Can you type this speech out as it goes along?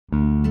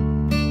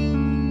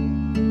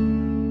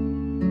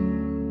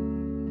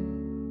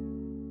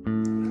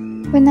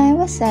When I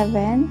was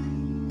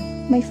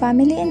 7, my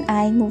family and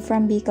I moved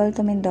from Bicol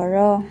to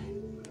Mindoro.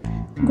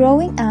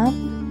 Growing up,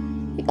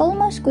 we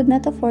almost could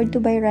not afford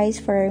to buy rice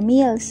for our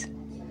meals.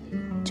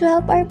 To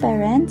help our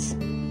parents,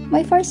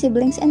 my 4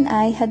 siblings and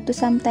I had to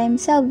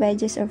sometimes sell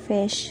veggies or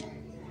fish.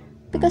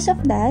 Because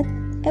of that,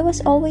 I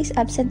was always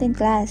absent in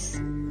class.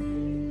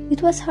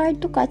 It was hard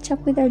to catch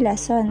up with our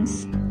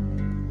lessons.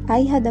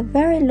 I had a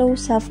very low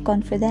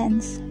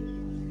self-confidence.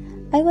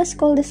 I was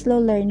called a slow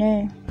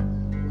learner.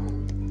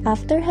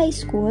 After high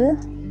school,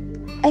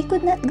 I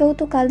could not go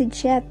to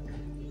college yet.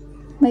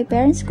 My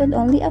parents could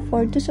only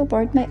afford to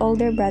support my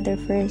older brother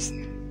first.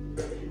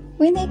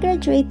 When I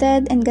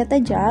graduated and got a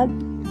job,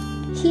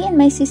 he and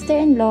my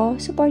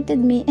sister-in-law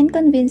supported me and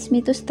convinced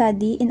me to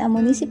study in a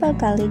municipal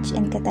college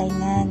in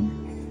Katayngan.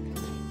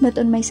 But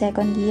on my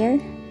second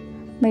year,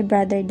 my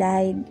brother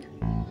died.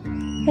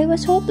 I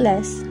was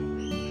hopeless,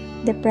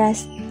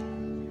 depressed,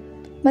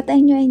 but I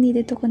knew I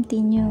needed to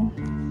continue.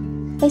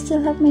 I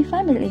still have my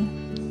family.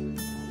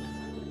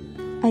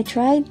 I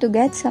tried to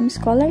get some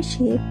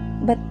scholarship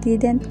but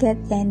didn't get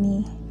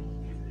any,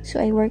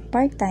 so I worked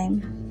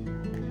part-time.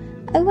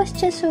 I was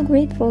just so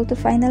grateful to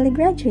finally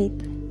graduate.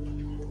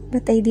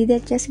 But I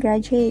didn't just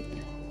graduate.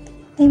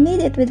 I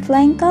made it with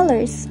flying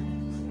colors.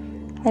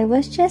 I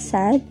was just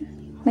sad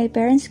my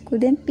parents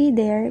couldn't be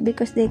there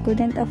because they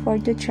couldn't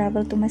afford to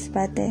travel to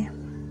Masbate.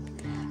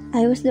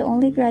 I was the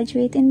only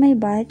graduate in my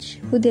batch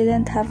who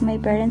didn't have my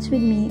parents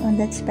with me on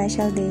that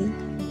special day.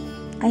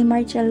 I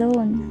marched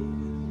alone.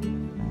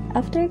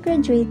 After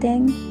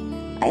graduating,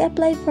 I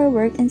applied for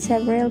work in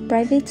several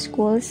private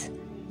schools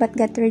but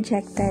got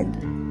rejected.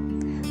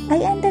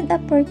 I ended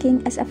up working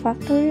as a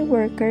factory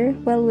worker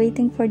while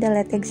waiting for the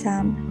LET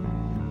exam.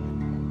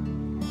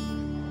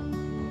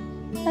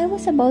 I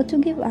was about to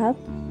give up,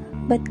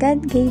 but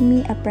God gave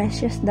me a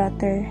precious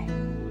daughter,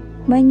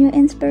 my new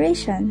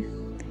inspiration.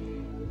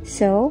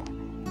 So,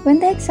 when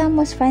the exam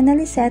was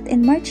finally set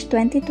in March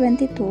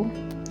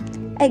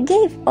 2022, I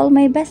gave all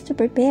my best to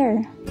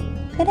prepare,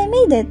 and I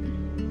made it.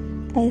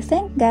 I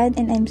thank God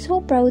and I'm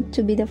so proud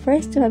to be the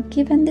first to have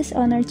given this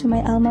honor to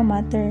my alma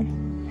mater.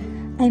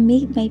 I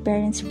made my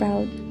parents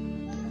proud.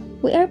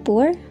 We are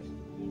poor,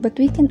 but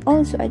we can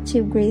also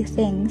achieve great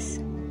things.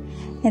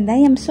 And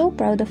I am so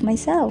proud of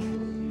myself.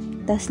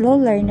 The slow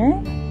learner,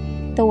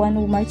 the one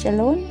who marched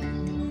alone.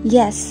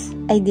 Yes,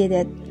 I did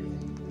it.